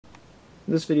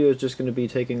This video is just going to be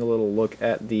taking a little look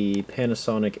at the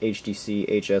Panasonic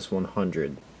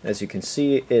HDC-HS100. As you can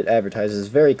see, it advertises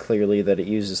very clearly that it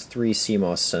uses 3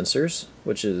 CMOS sensors,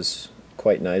 which is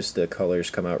quite nice. The colors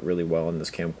come out really well in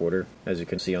this camcorder. As you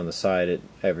can see on the side, it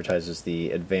advertises the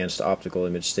Advanced Optical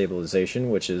Image Stabilization,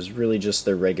 which is really just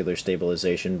their regular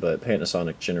stabilization, but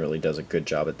Panasonic generally does a good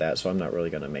job at that, so I'm not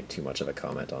really going to make too much of a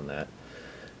comment on that.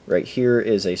 Right here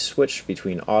is a switch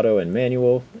between auto and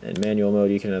manual. In manual mode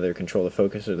you can either control the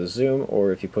focus or the zoom,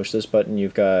 or if you push this button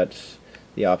you've got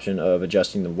the option of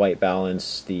adjusting the white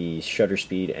balance, the shutter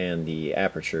speed, and the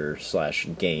aperture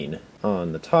 / gain.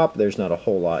 On the top there's not a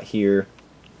whole lot here.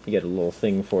 You get a little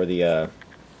thing for the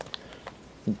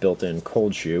built-in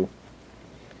cold shoe.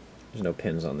 There's no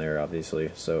pins on there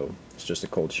obviously, so it's just a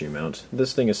cold shoe mount.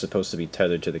 This thing is supposed to be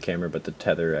tethered to the camera, but the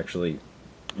tether actually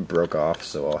broke off,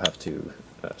 so I'll have to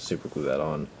super glue that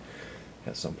on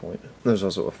at some point. There's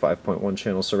also a 5.1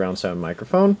 channel surround sound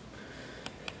microphone.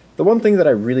 The one thing that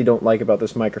I really don't like about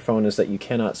this microphone is that you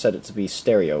cannot set it to be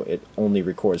stereo. It only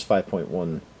records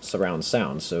 5.1 surround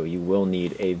sound, so you will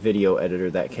need a video editor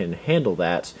that can handle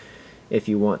that if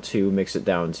you want to mix it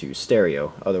down to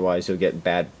stereo. Otherwise you'll get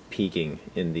bad peaking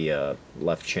in the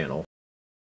left channel.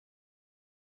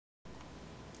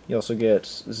 You also get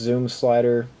zoom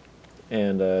slider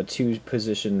and a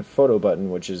 2-position photo button,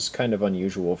 which is kind of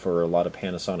unusual for a lot of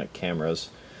Panasonic cameras.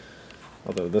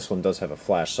 Although this one does have a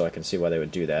flash, so I can see why they would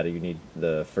do that. You need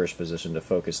the first position to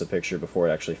focus the picture before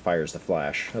it actually fires the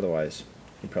flash. Otherwise,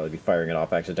 you'd probably be firing it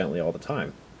off accidentally all the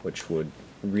time, which would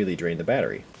really drain the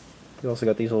battery. You also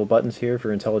got these little buttons here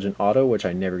for intelligent auto, which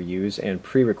I never use, and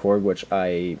pre-record, which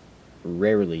I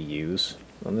rarely use.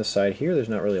 On this side here, there's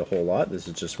not really a whole lot. This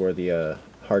is just where the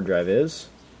hard drive is.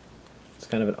 It's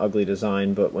kind of an ugly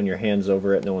design, but when your hand's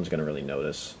over it, no one's going to really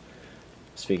notice.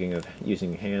 Speaking of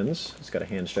using hands, it's got a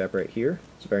hand strap right here.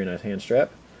 It's a very nice hand strap,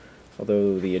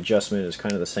 although the adjustment is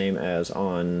kind of the same as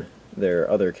on their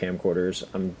other camcorders.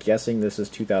 I'm guessing this is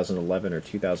 2011 or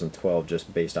 2012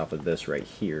 just based off of this right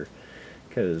here,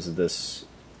 because this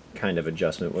kind of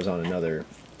adjustment was on another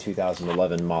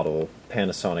 2011 model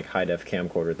Panasonic high-def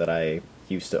camcorder that I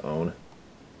used to own.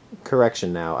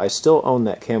 Correction now, I still own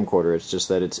that camcorder, it's just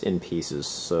that it's in pieces,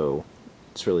 so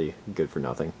it's really good for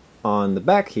nothing. On the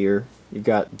back here, you've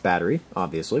got battery,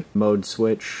 obviously, mode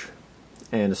switch,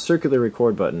 and a circular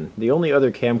record button. The only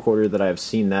other camcorder that I've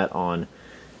seen that on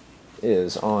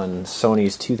is on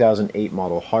Sony's 2008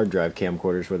 model hard drive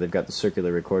camcorders, where they've got the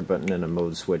circular record button and a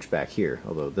mode switch back here,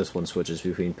 although this one switches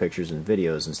between pictures and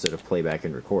videos instead of playback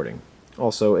and recording.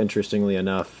 Also, interestingly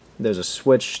enough, there's a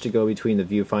switch to go between the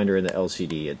viewfinder and the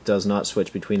LCD. It does not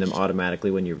switch between them automatically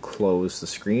when you close the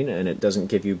screen, and it doesn't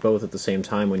give you both at the same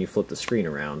time when you flip the screen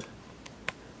around.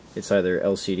 It's either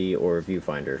LCD or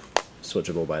viewfinder,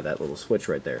 switchable by that little switch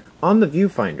right there. On the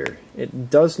viewfinder, it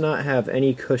does not have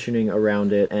any cushioning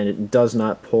around it, and it does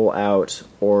not pull out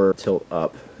or tilt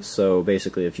up. So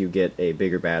basically, if you get a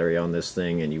bigger battery on this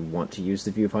thing and you want to use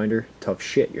the viewfinder, tough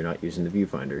shit, you're not using the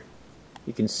viewfinder.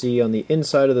 You can see on the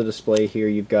inside of the display here,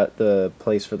 you've got the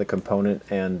place for the component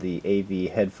and the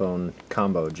AV headphone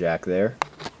combo jack there,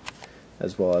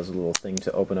 as well as a little thing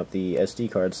to open up the SD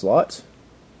card slot.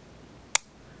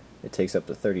 It takes up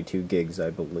to 32 gigs, I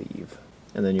believe.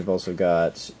 And then you've also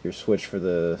got your switch for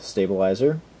the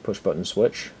stabilizer, push button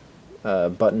switch, a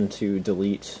button to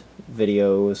delete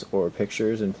videos or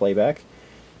pictures in playback,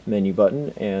 menu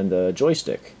button, and a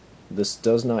joystick. This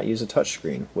does not use a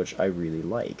touchscreen, which I really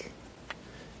like.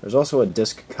 There's also a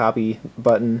disk copy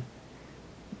button,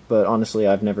 but honestly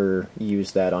I've never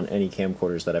used that on any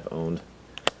camcorders that I've owned.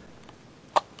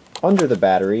 Under the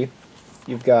battery,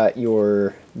 you've got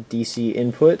your DC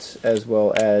input as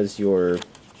well as your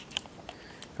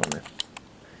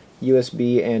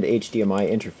USB and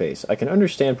HDMI interface. I can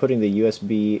understand putting the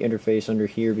USB interface under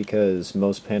here because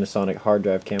most Panasonic hard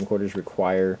drive camcorders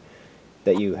require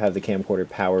that you have the camcorder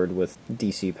powered with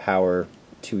DC power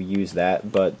to use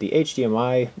that, but the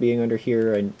HDMI being under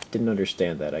here, I didn't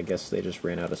understand that. I guess they just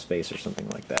ran out of space or something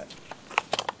like that.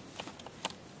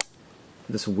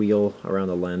 This wheel around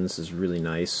the lens is really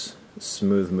nice,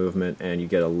 smooth movement, and you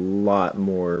get a lot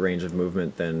more range of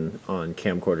movement than on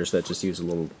camcorders that just use a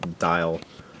little dial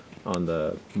on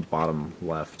the bottom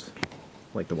left,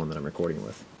 like the one that I'm recording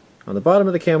with. On the bottom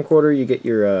of the camcorder you get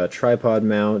your tripod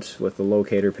mount with the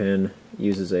locator pin. It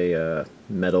uses a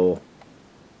metal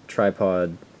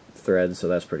tripod thread, so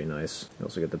that's pretty nice. You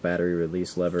also get the battery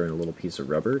release lever and a little piece of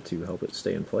rubber to help it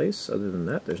stay in place. Other than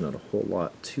that, there's not a whole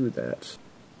lot to that.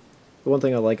 The one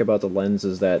thing I like about the lens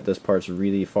is that this part's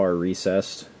really far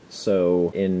recessed,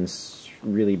 so in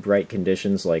really bright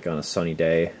conditions, like on a sunny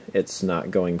day, it's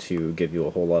not going to give you a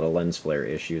whole lot of lens flare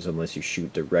issues unless you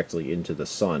shoot directly into the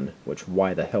sun, which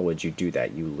why the hell would you do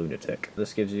that, you lunatic?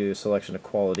 This gives you a selection of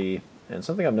quality, and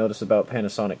something I've noticed about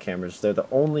Panasonic cameras, they're the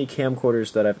only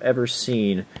camcorders that I've ever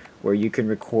seen where you can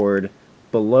record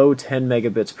below 10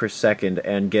 megabits per second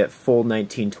and get full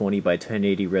 1920 by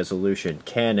 1080 resolution.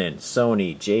 Canon,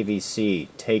 Sony, JVC,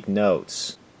 take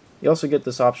notes. You also get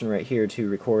this option right here to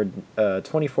record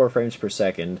 24 frames per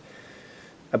second.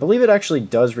 I believe it actually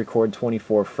does record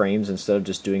 24 frames instead of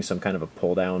just doing some kind of a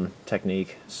pull-down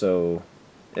technique, so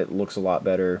it looks a lot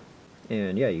better.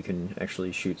 And yeah, you can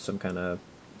actually shoot some kind of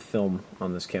film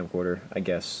on this camcorder, I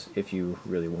guess, if you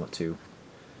really want to.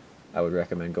 I would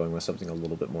recommend going with something a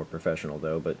little bit more professional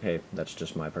though, but hey, that's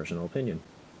just my personal opinion.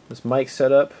 This mic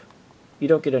setup, you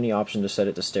don't get any option to set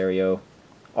it to stereo.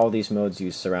 All these modes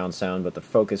use surround sound, but the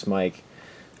focus mic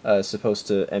is supposed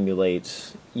to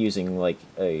emulate using like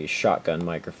a shotgun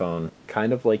microphone,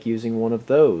 kind of like using one of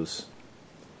those.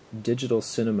 Digital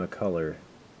cinema color.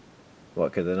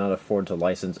 What, could they not afford to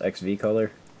license XV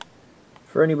color?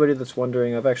 For anybody that's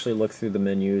wondering, I've actually looked through the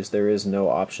menus. There is no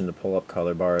option to pull up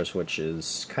color bars, which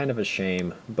is kind of a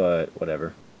shame, but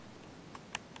whatever.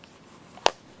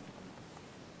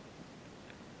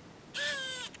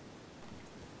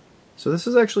 So this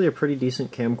is actually a pretty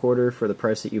decent camcorder for the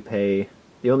price that you pay.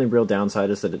 The only real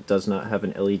downside is that it does not have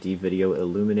an LED video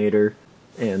illuminator,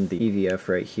 and the EVF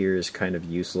right here is kind of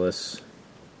useless.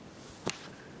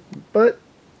 But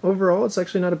overall, it's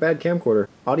actually not a bad camcorder.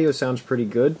 Audio sounds pretty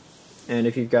good, and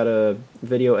if you've got a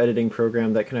video editing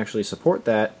program that can actually support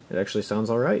that, it actually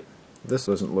sounds alright. This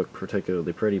doesn't look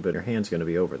particularly pretty, but your hand's going to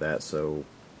be over that, so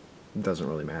it doesn't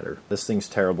really matter. This thing's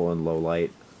terrible in low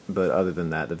light. But other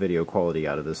than that, the video quality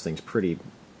out of this thing's pretty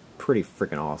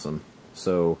freaking awesome.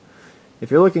 So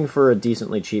if you're looking for a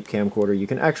decently cheap camcorder, you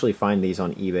can actually find these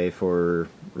on eBay for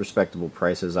respectable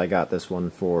prices. I got this one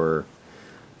for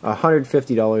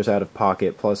 $150 out of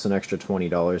pocket, plus an extra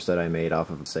 $20 that I made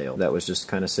off of a sale. That was just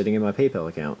kind of sitting in my PayPal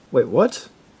account. Wait, what?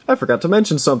 I forgot to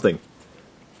mention something!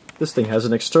 This thing has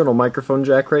an external microphone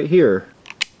jack right here.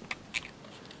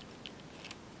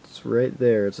 Right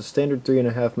there. It's a standard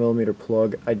 3.5mm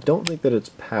plug. I don't think that it's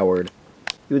powered.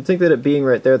 You would think that it being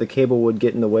right there, the cable would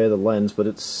get in the way of the lens, but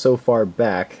it's so far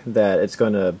back that it's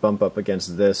going to bump up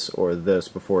against this or this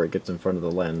before it gets in front of the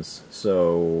lens.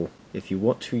 So if you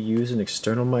want to use an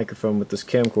external microphone with this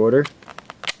camcorder,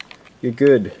 you're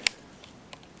good.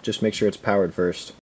 Just make sure it's powered first.